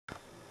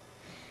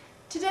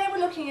Today we're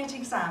looking at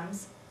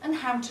exams and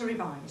how to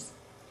revise.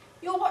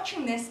 You're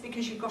watching this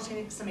because you've got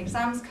some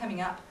exams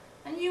coming up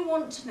and you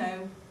want to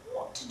know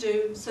what to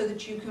do so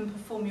that you can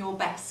perform your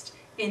best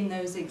in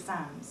those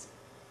exams.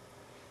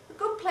 A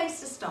good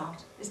place to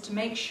start is to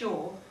make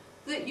sure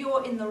that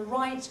you're in the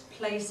right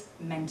place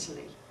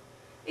mentally.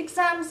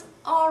 Exams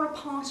are a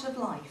part of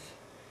life.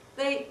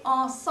 They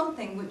are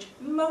something which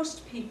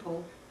most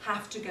people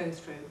have to go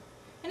through.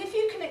 And if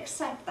you can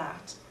accept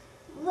that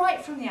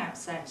right from the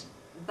outset,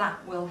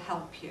 that will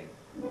help you.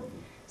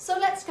 So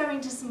let's go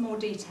into some more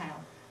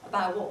detail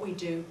about what we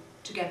do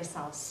to get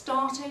ourselves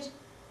started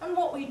and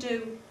what we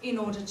do in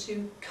order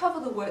to cover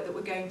the work that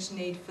we're going to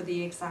need for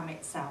the exam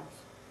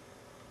itself.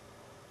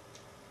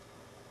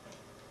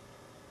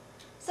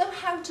 So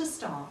how to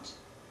start?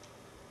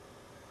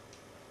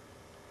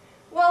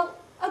 Well,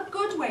 a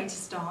good way to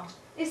start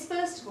is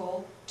first of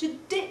all to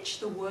ditch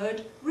the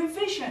word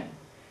revision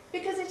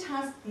because it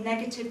has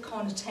negative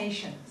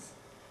connotations.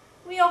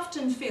 We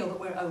often feel that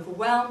we're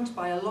overwhelmed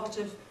by a lot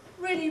of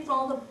really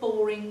rather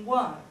boring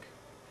work.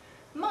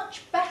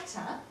 Much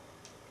better,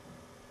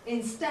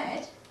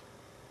 instead,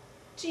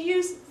 to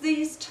use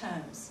these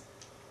terms: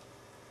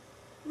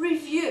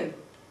 review,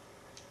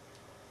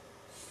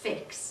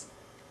 fix.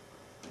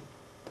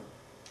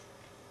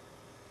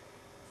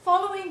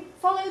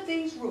 Follow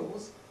these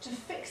rules to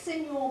fix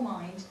in your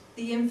mind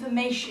the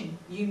information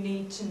you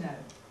need to know.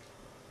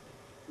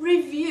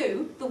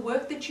 Review the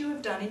work that you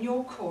have done in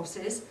your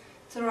courses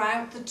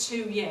throughout the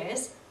 2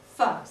 years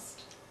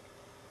first.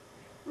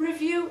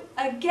 Review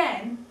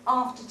again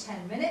after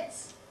 10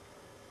 minutes.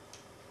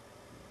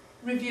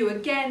 Review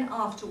again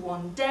after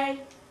 1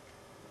 day.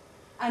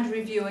 And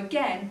review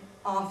again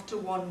after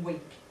 1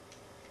 week.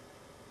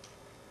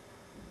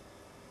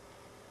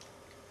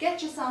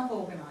 Get yourself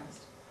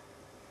organised.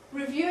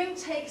 Reviewing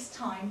takes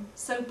time,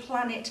 so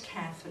plan it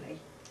carefully.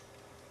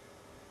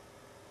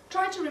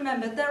 Try to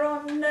remember there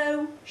are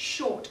no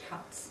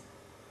shortcuts.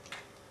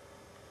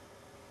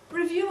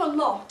 Review a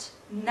lot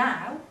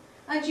now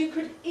and you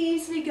could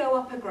easily go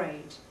up a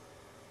grade.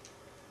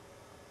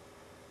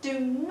 Do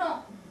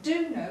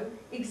know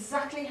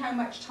exactly how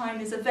much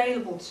time is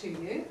available to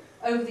you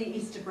over the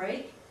Easter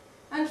break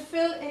and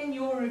fill in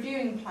your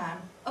reviewing plan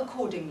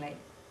accordingly.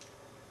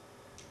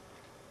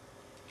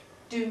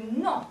 Do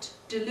not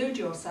delude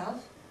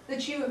yourself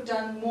that you have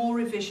done more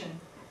revision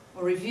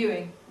or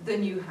reviewing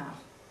than you have.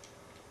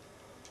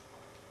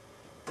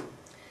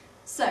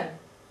 So,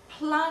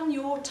 plan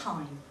your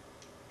time.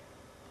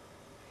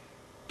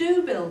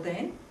 Do build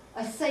in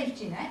a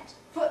safety net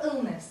for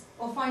illness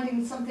or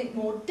finding something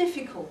more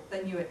difficult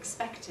than you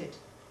expected.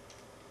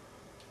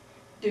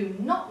 Do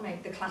not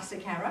make the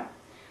classic error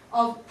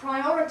of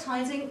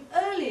prioritising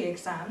early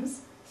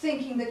exams,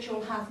 thinking that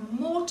you'll have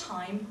more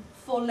time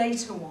for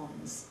later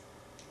ones.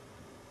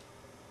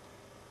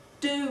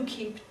 Do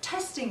keep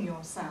testing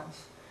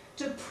yourself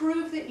to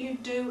prove that you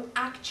do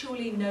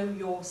actually know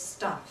your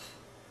stuff.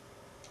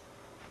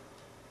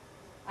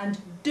 And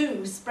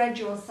do spread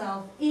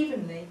yourself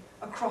evenly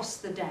across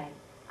the day.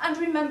 And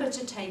remember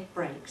to take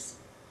breaks.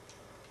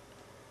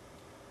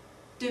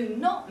 Do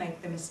not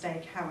make the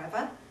mistake,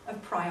 however,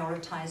 of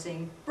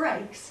prioritising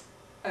breaks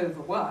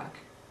over work.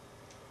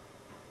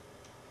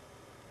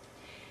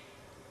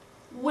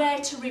 Where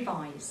to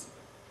revise?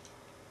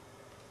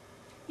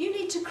 You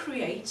need to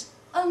create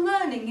a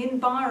learning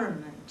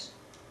environment.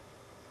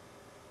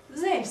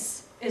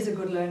 This is a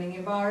good learning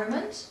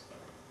environment.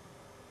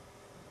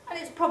 And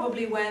it's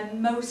probably where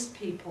most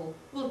people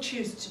will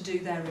choose to do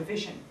their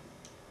revision.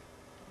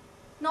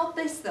 Not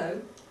this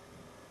though.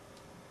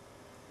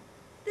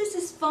 This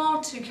is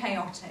far too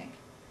chaotic.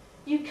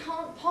 You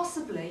can't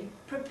possibly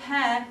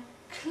prepare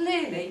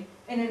clearly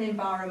in an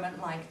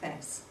environment like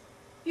this.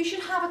 You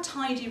should have a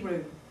tidy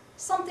room,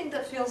 something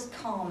that feels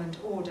calm and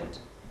ordered.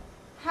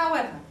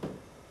 However,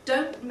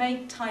 don't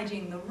make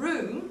tidying the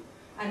room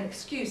an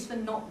excuse for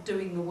not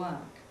doing the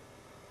work.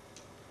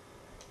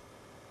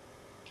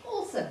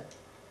 Also,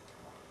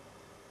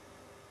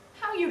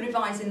 how you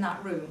revise in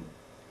that room.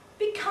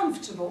 Be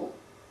comfortable,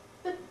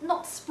 but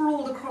not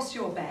sprawled across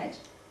your bed.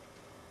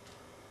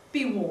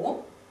 Be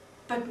warm,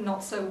 but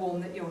not so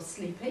warm that you're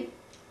sleepy.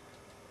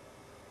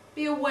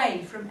 Be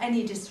away from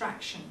any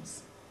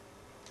distractions.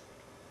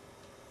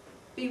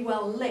 Be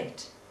well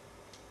lit.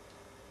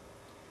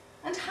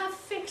 And have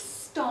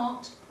fixed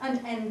start and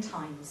end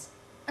times,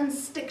 and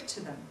stick to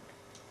them.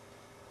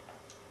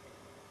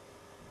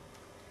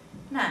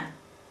 Now,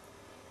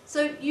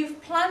 so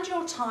you've planned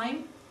your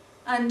time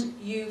and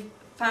you've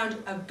found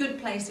a good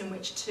place in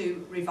which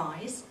to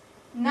revise.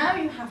 Now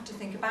you have to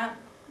think about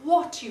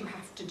what you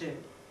have to do.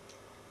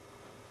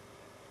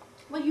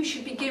 Well, you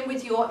should begin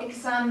with your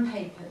exam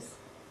papers,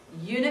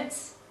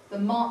 units, the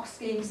mark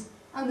schemes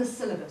and the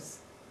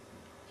syllabus.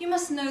 You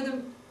must know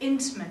them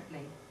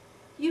intimately.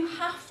 You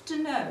have to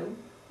know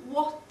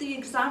what the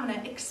examiner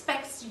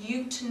expects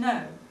you to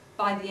know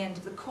by the end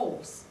of the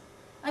course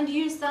and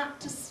use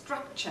that to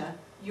structure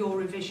your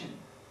revision.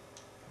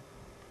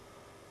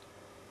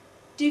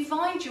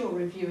 Divide your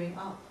reviewing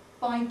up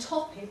by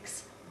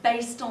topics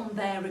based on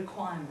their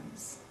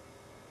requirements.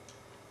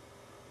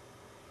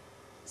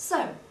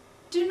 So,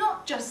 do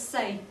not just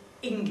say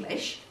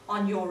English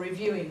on your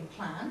reviewing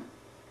plan.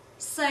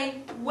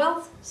 Say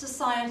wealth,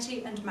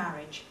 society and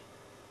marriage.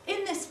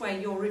 In this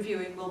way, your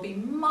reviewing will be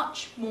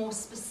much more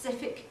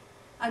specific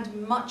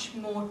and much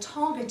more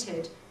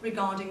targeted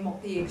regarding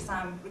what the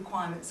exam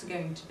requirements are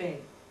going to be.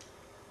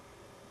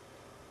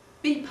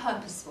 Be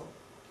purposeful.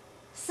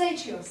 Say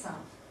to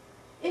yourself,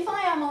 if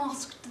I am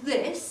asked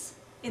this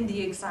in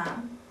the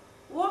exam,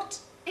 what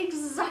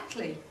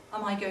exactly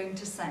am I going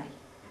to say?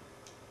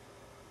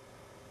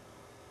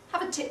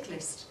 Have a tick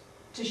list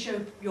to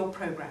show your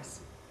progress.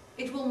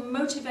 It will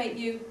motivate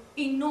you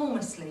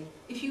enormously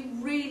if you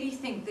really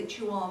think that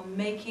you are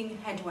making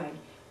headway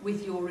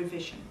with your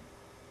revision.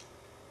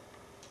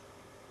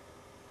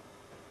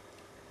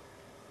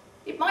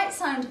 It might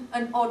sound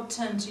an odd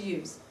term to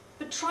use,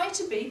 but try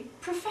to be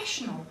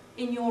professional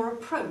in your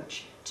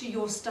approach to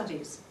your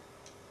studies.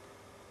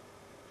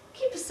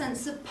 Keep a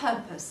sense of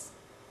purpose.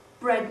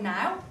 Bread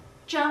now,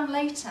 jam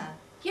later.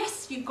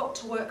 Yes, you've got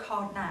to work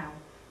hard now,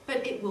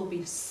 but it will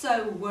be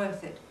so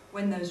worth it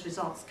when those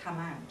results come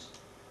out.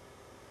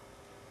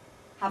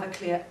 Have a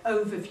clear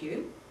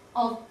overview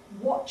of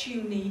what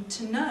you need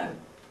to know.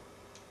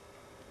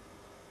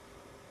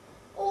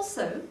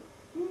 Also,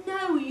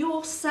 know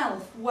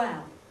yourself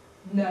well.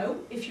 Know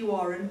if you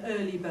are an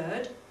early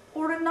bird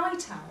or a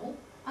night owl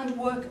and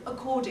work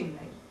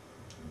accordingly.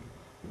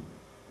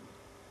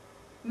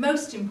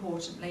 Most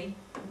importantly,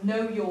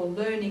 know your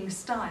learning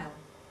style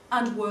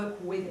and work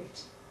with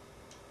it.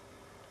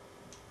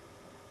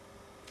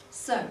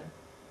 So,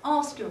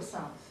 ask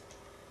yourself,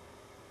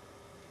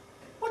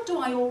 what do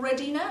I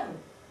already know?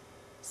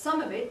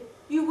 Some of it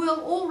you will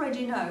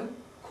already know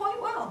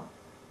quite well.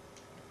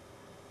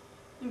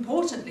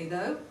 Importantly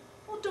though,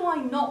 what do I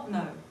not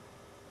know?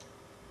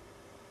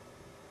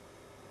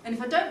 And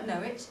if I don't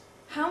know it,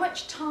 how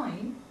much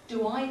time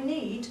do I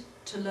need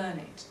to learn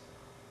it?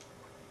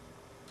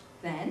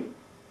 Then,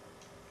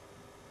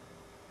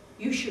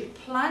 you should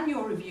plan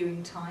your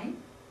reviewing time,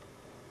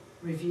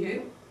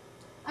 review,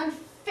 and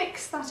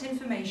fix that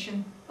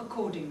information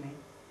accordingly.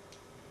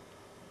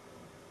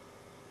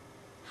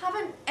 Have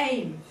an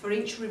aim for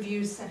each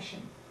review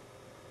session.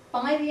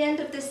 By the end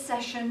of this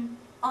session,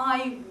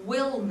 I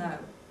will know.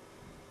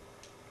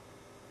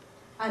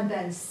 And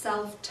then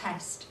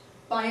self-test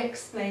by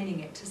explaining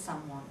it to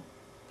someone.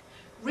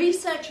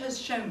 Research has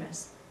shown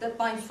us that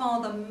by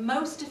far the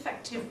most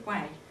effective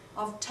way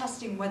of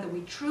testing whether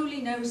we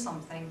truly know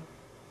something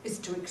is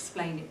to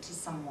explain it to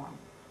someone.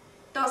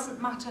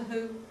 Doesn't matter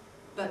who,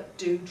 but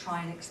do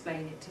try and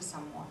explain it to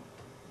someone.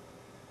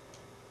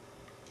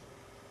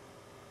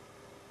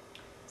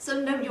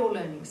 So know your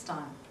learning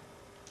style.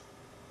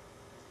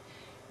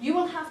 You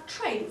will have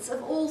traits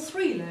of all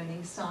three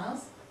learning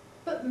styles,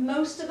 but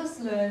most of us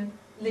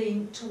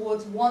lean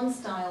towards one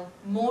style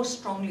more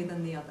strongly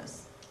than the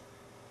others.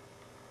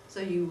 So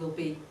you will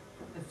be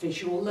a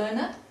visual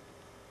learner,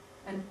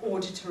 an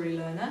auditory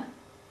learner,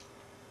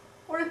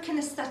 or a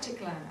kinesthetic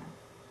learner.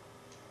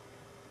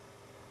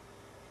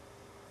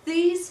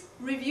 These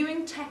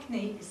reviewing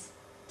techniques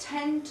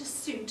tend to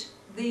suit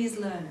these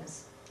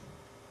learners.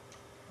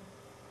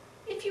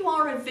 If you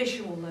are a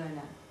visual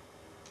learner,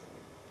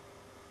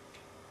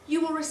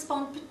 you will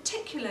respond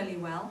particularly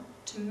well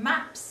to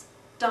maps,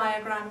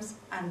 diagrams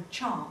and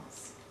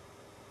charts.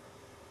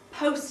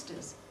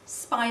 Posters,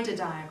 spider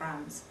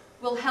diagrams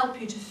will help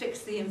you to fix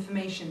the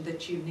information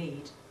that you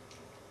need.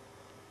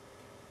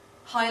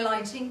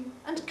 Highlighting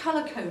and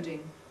colour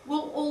coding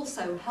will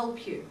also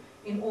help you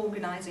in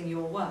organising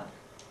your work.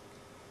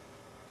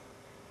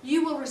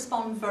 You will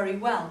respond very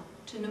well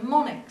to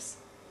mnemonics.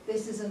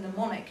 This is a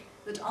mnemonic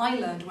that I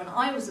learned when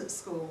I was at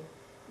school,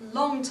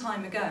 long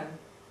time ago,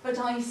 but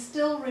I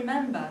still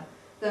remember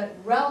that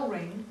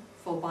REL-ring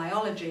for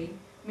biology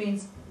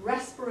means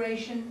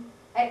respiration,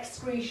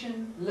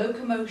 excretion,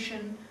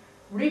 locomotion,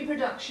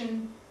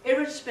 reproduction,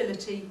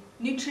 irritability,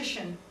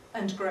 nutrition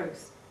and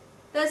growth.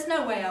 There's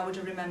no way I would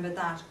have remembered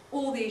that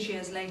all these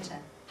years later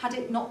had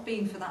it not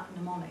been for that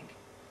mnemonic.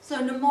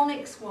 So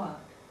mnemonics work.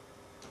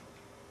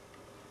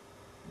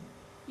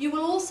 You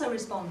will also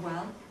respond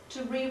well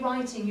to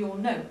rewriting your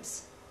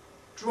notes,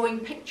 drawing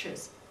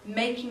pictures,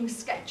 making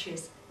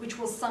sketches which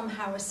will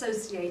somehow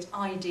associate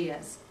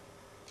ideas.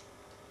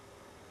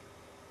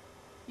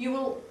 You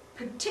will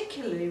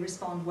particularly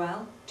respond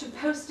well to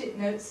post-it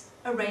notes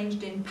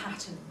arranged in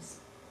patterns.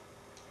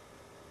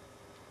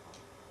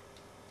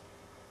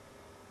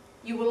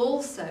 You will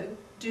also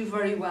do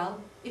very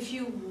well if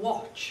you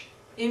watch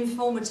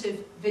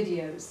informative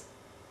videos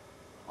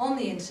on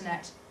the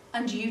internet,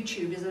 and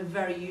YouTube is a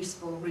very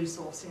useful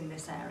resource in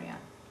this area.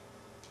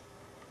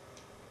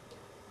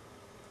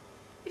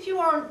 If you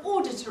are an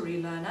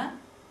auditory learner,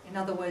 in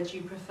other words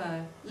you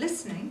prefer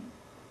listening,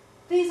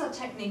 these are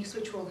techniques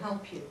which will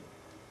help you.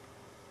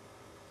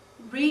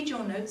 Read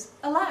your notes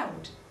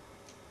aloud.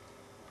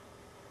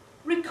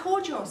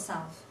 Record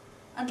yourself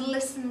and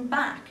listen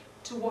back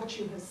to what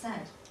you have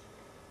said.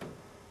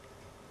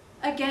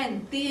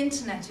 Again, the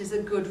internet is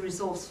a good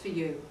resource for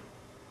you.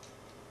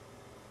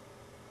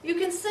 You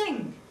can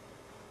sing.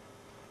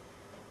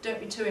 Don't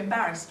be too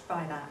embarrassed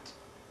by that.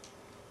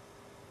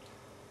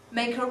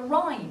 Make a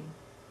rhyme.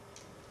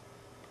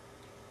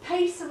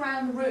 Pace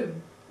around the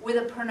room with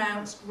a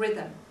pronounced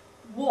rhythm.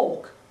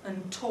 Walk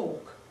and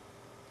talk.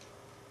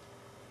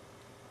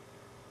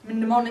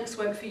 Mnemonics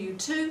work for you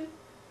too,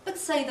 but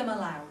say them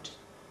aloud.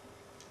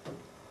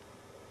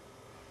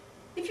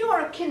 If you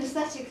are a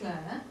kinesthetic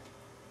learner,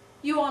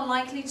 you are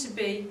likely to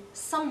be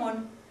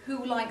someone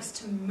who likes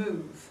to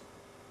move.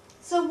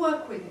 So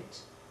work with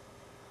it.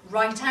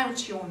 Write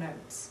out your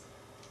notes.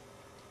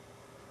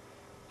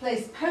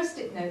 Place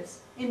post-it notes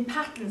in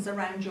patterns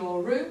around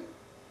your room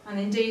and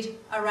indeed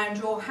around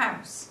your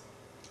house.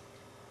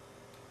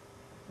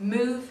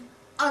 Move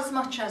as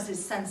much as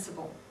is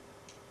sensible.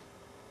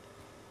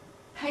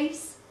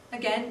 Pace,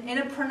 again, in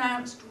a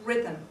pronounced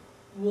rhythm.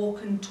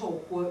 Walk and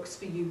talk works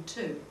for you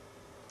too.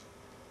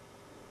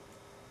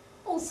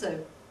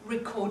 Also,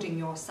 recording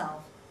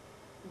yourself,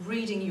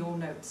 reading your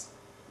notes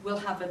will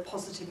have a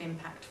positive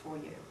impact for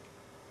you.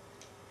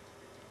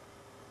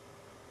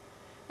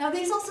 Now,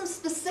 these are some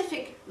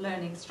specific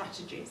learning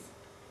strategies,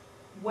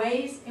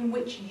 ways in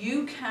which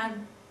you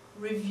can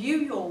review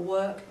your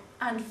work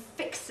and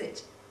fix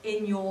it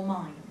in your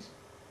mind.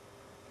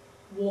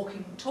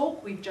 Walking and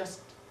talk, we've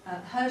just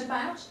heard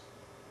about.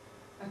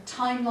 A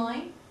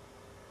timeline.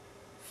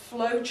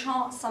 Flow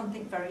chart,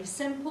 something very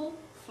simple.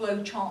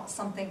 Flow chart,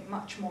 something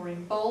much more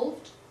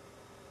involved.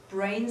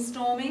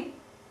 Brainstorming.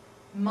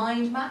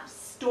 Mind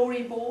maps,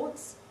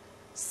 storyboards.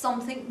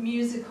 Something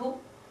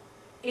musical.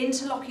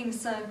 Interlocking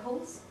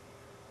circles.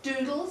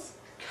 Doodles,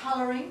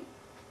 colouring.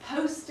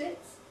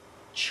 Post-its.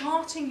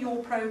 Charting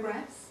your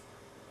progress.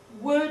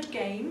 Word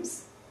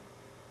games.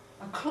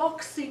 A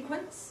clock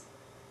sequence.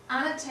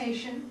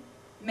 Annotation.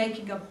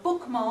 Making a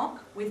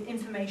bookmark with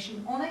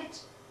information on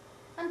it,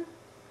 and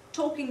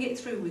talking it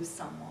through with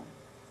someone.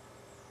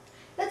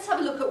 Let's have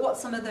a look at what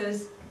some of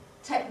those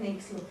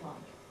techniques look like.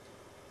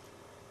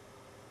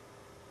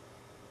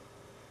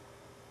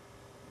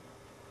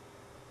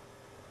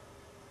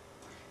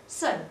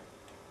 So,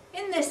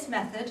 in this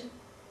method,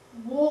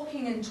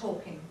 walking and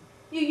talking,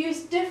 you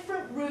use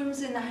different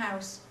rooms in the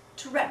house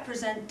to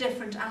represent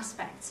different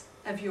aspects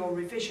of your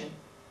revision.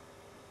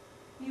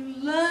 You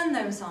learn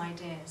those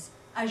ideas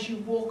as you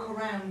walk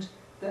around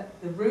the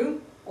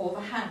room or the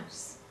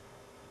house.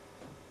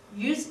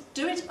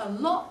 Do it a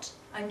lot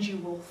and you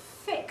will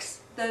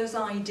fix those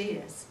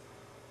ideas.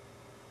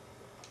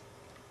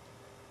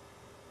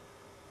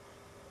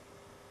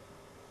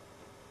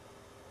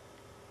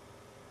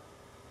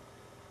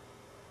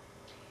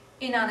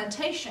 In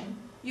annotation,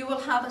 you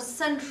will have a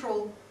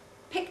central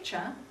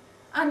picture,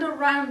 and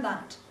around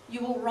that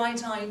you will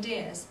write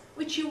ideas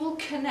which you will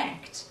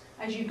connect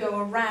as you go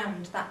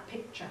around that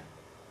picture.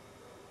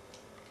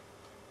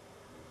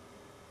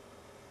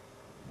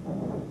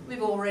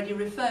 We've already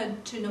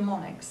referred to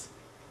mnemonics.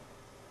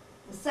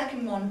 The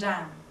second one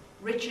down,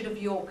 Richard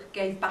of York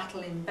gave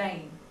battle in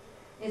vain,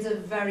 is a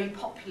very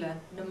popular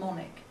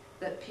mnemonic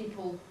that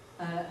people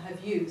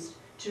have used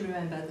to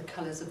remember the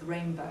colours of the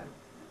rainbow.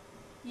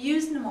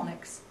 Use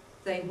mnemonics,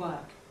 they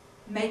work.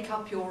 Make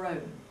up your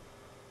own.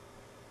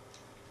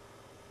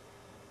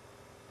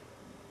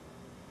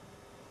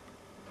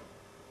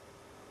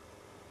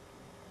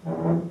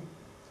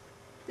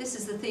 This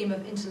is the theme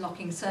of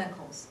interlocking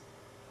circles.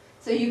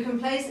 So you can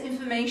place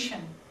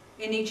information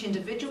in each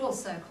individual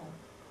circle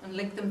and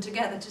link them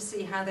together to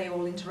see how they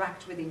all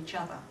interact with each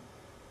other.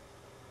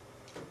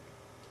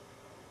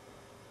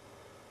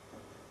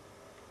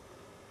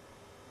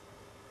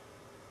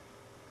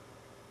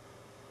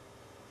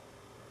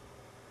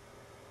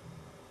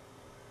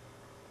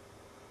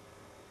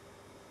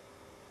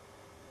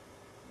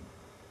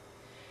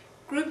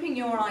 Grouping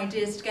your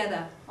ideas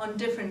together on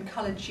different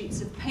coloured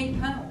sheets of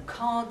paper or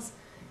cards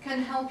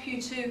can help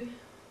you to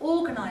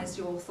organise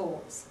your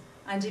thoughts,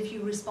 and if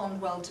you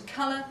respond well to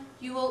colour,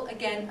 you will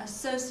again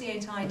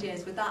associate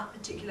ideas with that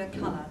particular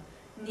colour.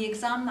 In the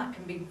exam, that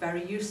can be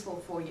very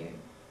useful for you.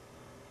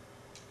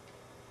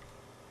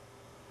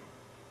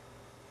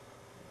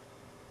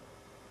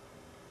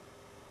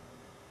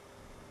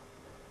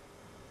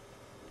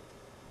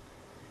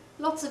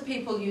 Lots of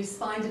people use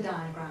spider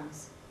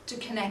diagrams to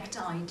connect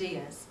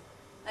ideas.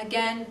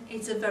 Again,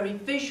 it's a very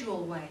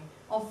visual way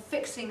of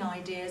fixing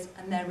ideas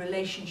and their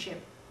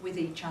relationship with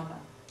each other.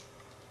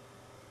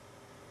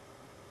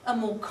 A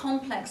more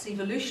complex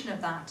evolution of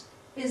that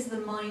is the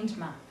mind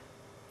map.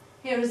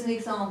 Here is an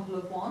example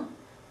of one,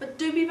 but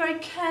do be very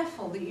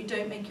careful that you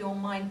don't make your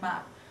mind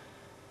map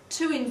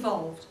too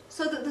involved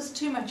so that there's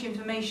too much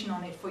information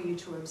on it for you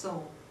to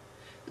absorb.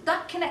 But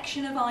that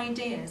connection of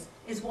ideas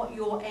is what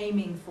you're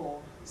aiming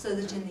for, so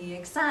that in the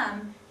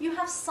exam you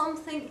have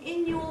something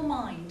in your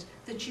mind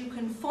that you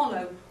can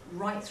follow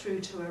right through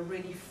to a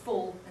really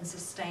full and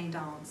sustained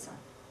answer.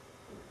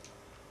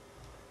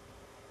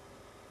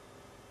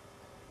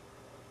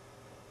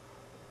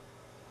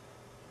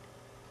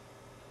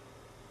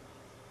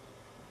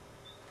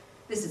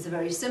 This is a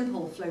very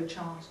simple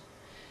flowchart,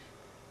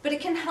 but it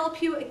can help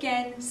you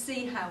again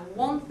see how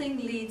one thing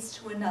leads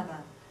to another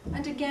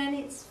And again,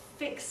 it's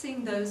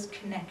fixing those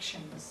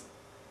connections.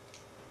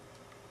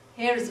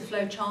 Here is a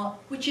flowchart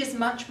which is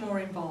much more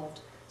involved,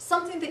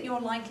 something that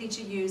you're likely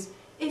to use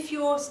if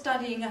you're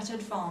studying at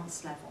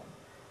advanced level.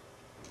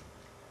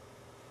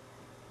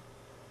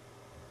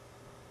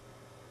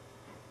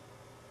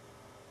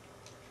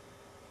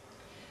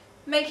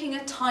 Making a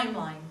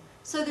timeline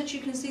so that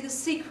you can see the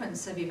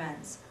sequence of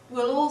events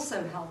will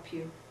also help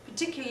you,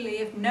 particularly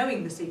if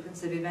knowing the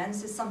sequence of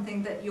events is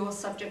something that your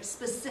subject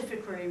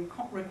specifically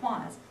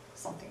requires,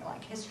 something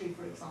like history,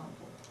 for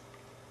example.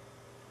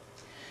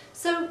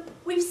 So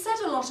we've said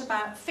a lot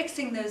about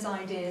fixing those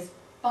ideas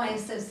by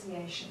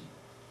association.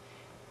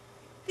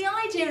 The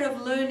idea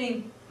of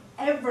learning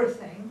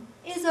everything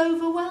is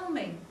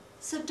overwhelming,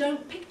 so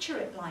don't picture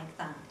it like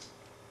that.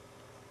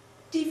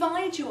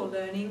 Divide your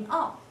learning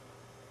up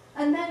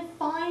and then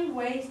find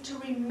ways to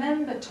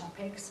remember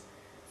topics,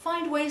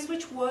 find ways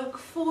which work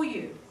for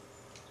you.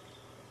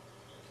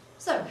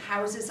 So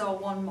houses are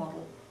one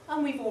model,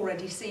 and we've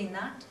already seen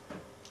that.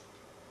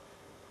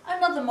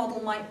 Another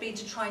model might be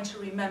to try to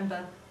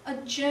remember a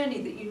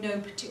journey that you know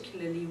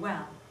particularly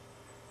well.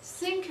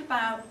 Think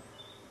about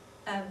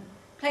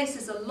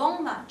places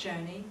along that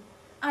journey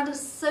and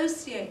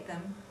associate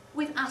them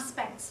with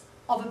aspects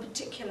of a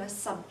particular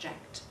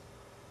subject.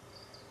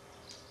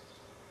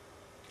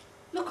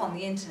 Look on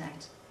the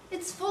internet.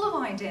 It's full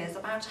of ideas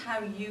about how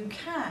you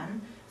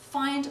can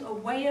find a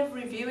way of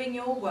reviewing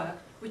your work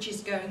which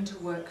is going to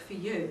work for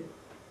you.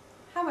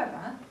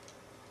 However,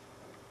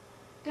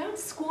 don't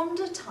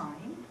squander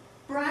time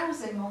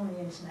browsing on the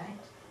internet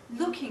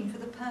looking for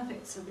the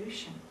perfect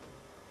solution.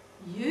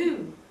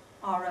 You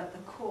are at the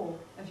core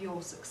of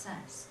your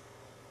success.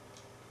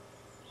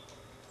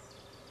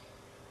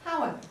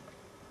 However,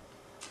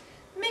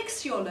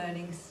 mix your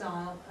learning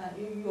style,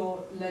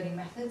 your learning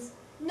methods.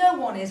 No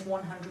one is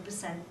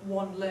 100%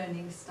 one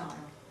learning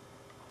style.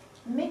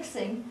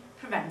 Mixing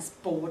prevents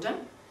boredom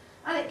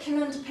and it can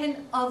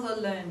underpin other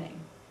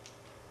learning.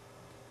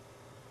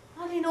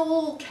 And in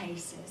all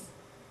cases,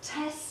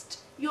 test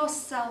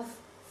yourself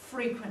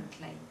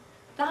frequently.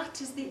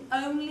 That is the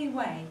only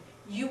way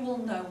you will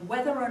know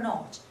whether or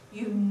not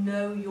you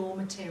know your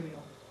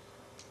material.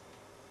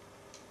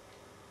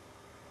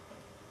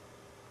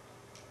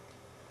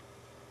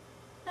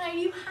 Now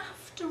you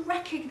have to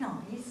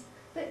recognise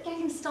that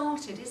getting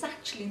started is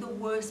actually the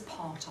worst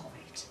part of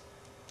it.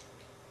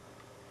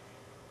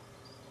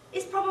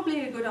 It's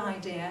probably a good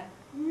idea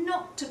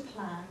not to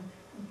plan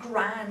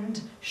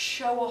grand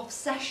show-off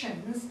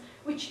sessions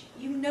which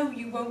you know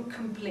you won't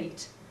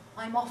complete.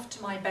 I'm off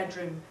to my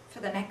bedroom for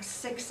the next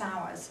 6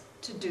 hours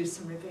to do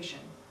some revision.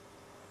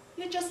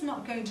 You're just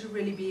not going to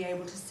really be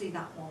able to see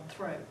that one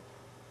through.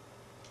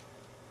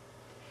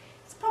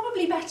 It's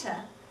probably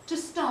better to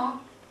start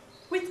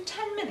with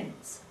 10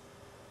 minutes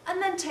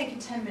and then take a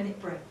 10-minute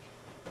break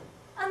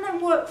and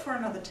then work for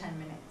another 10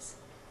 minutes.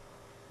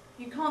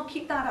 You can't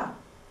keep that up.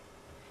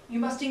 You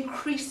must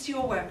increase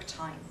your work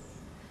time.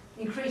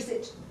 Increase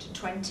it to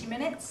 20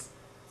 minutes,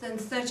 then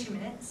 30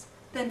 minutes,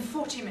 then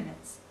 40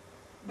 minutes.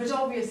 But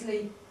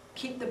obviously,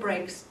 keep the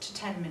breaks to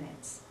 10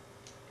 minutes.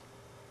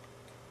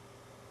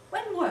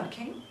 When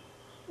working,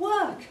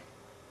 work.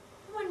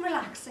 When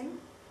relaxing,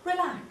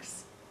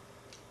 relax.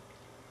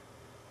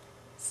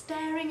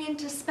 Staring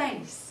into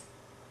space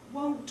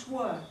won't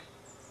work.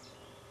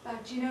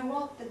 But you know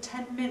what? The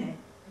 10-minute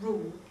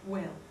rule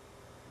will.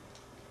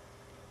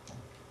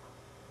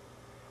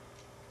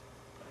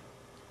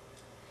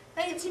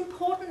 Now, it's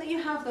important that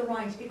you have the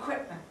right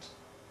equipment.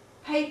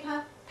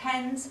 Paper,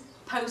 pens,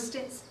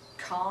 post-its,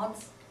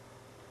 cards.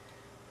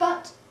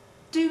 But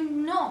do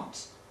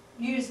not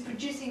use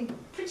producing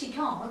pretty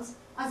cards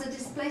as a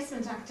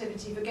displacement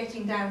activity for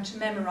getting down to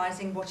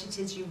memorising what it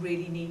is you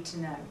really need to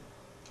know.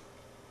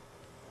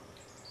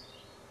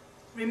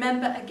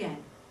 Remember again,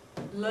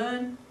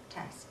 learn,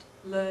 test,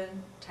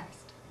 learn,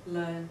 test,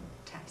 learn,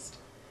 test.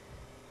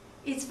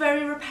 It's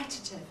very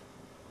repetitive,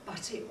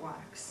 but it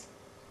works.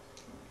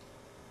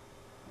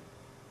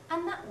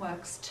 And that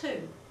works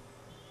too.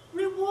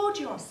 Reward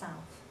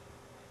yourself.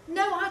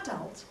 No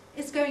adult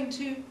is going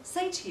to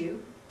say to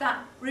you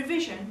that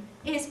revision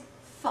is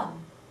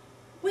fun.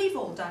 We've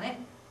all done it.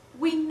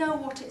 We know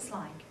what it's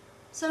like.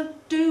 So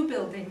do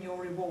build in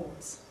your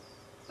rewards.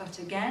 But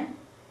again,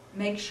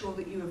 make sure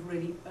that you have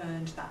really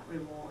earned that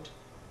reward.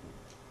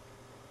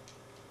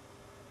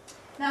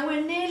 Now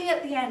we're nearly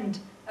at the end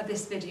of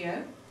this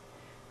video,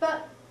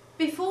 but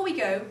before we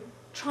go,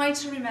 try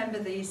to remember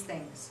these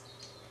things.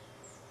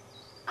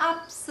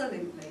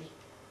 Absolutely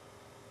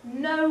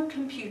no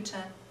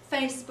computer,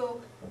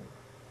 Facebook,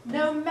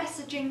 no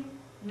messaging,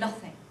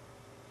 nothing.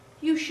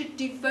 You should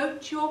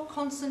devote your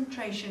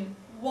concentration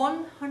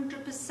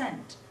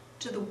 100%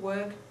 to the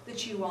work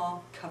that you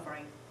are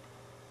covering.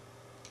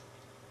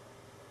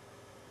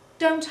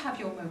 Don't have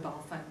your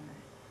mobile phone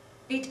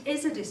there. It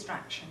is a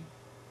distraction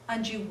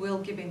and you will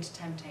give in to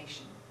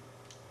temptation.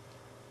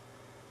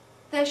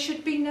 There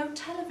should be no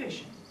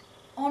television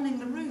on in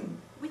the room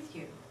with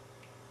you.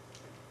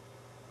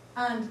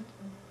 And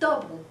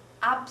double,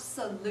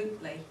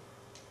 absolutely,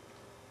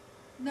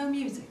 no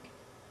music.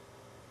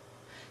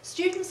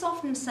 Students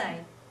often say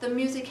that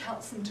music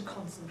helps them to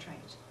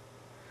concentrate.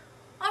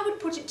 I would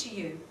put it to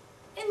you,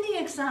 in the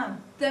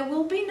exam there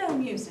will be no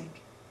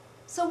music.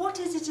 So what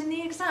is it in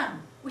the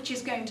exam which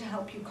is going to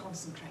help you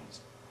concentrate?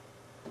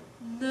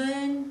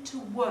 Learn to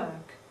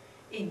work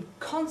in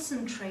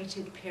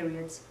concentrated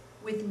periods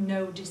with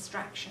no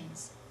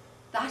distractions.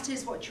 That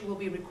is what you will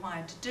be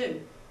required to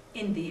do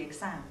in the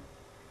exam.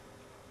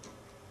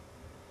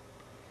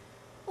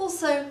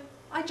 Also,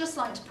 I'd just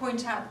like to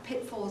point out the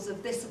pitfalls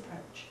of this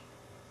approach.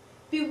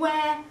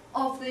 Beware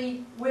of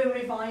the "we're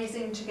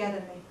revising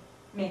together"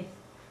 myth,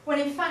 when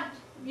in fact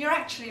you're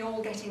actually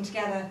all getting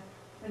together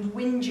and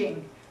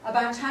whinging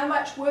about how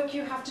much work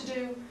you have to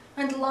do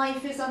and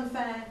life is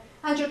unfair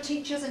and your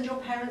teachers and your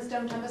parents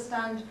don't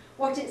understand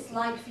what it's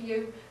like for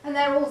you and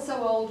they're all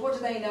so old, what do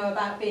they know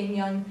about being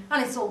young,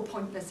 and it's all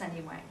pointless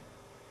anyway.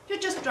 You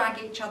just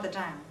drag each other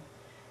down,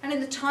 and in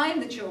the time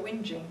that you're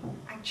whinging,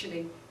 actually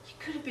you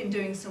could have been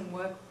doing some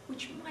work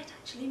which might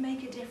actually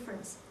make a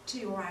difference to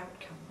your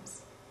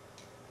outcomes.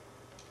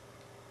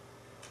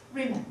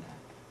 Remember,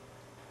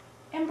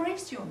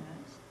 embrace your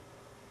nerves.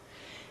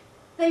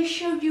 They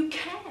show you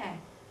care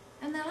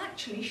and they'll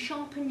actually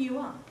sharpen you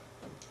up.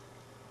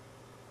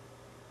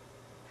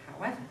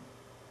 However,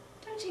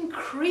 don't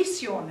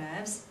increase your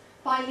nerves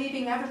by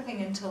leaving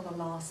everything until the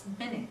last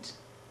minute.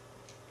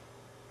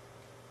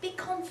 Be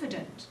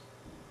confident.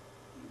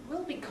 You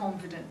will be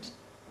confident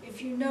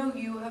if you know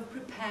you have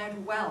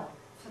prepared well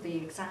for the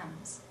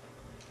exams.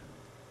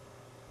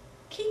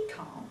 Keep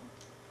calm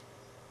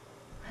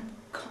and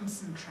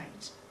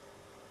concentrate.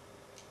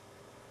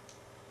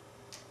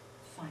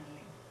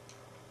 Finally,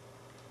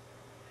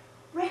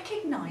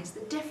 recognise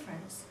the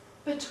difference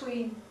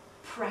between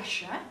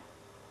pressure,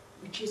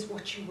 which is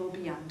what you will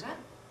be under.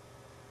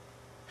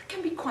 That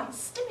can be quite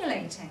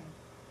stimulating.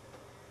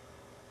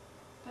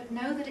 But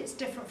know that it's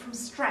different from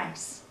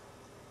stress,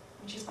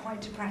 which is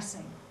quite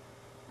depressing.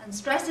 And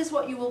stress is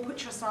what you will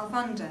put yourself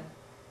under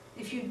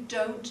if you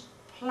don't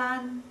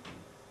plan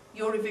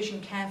your revision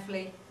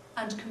carefully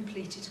and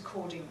complete it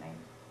accordingly.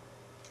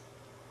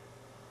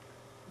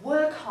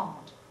 Work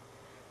hard.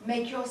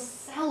 Make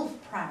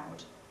yourself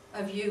proud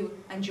of you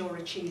and your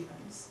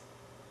achievements.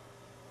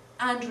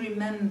 And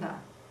remember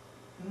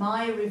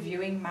my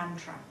reviewing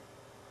mantra: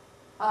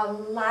 a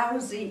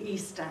lousy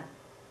Easter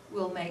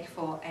will make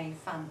for a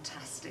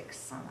fantastic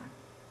summer.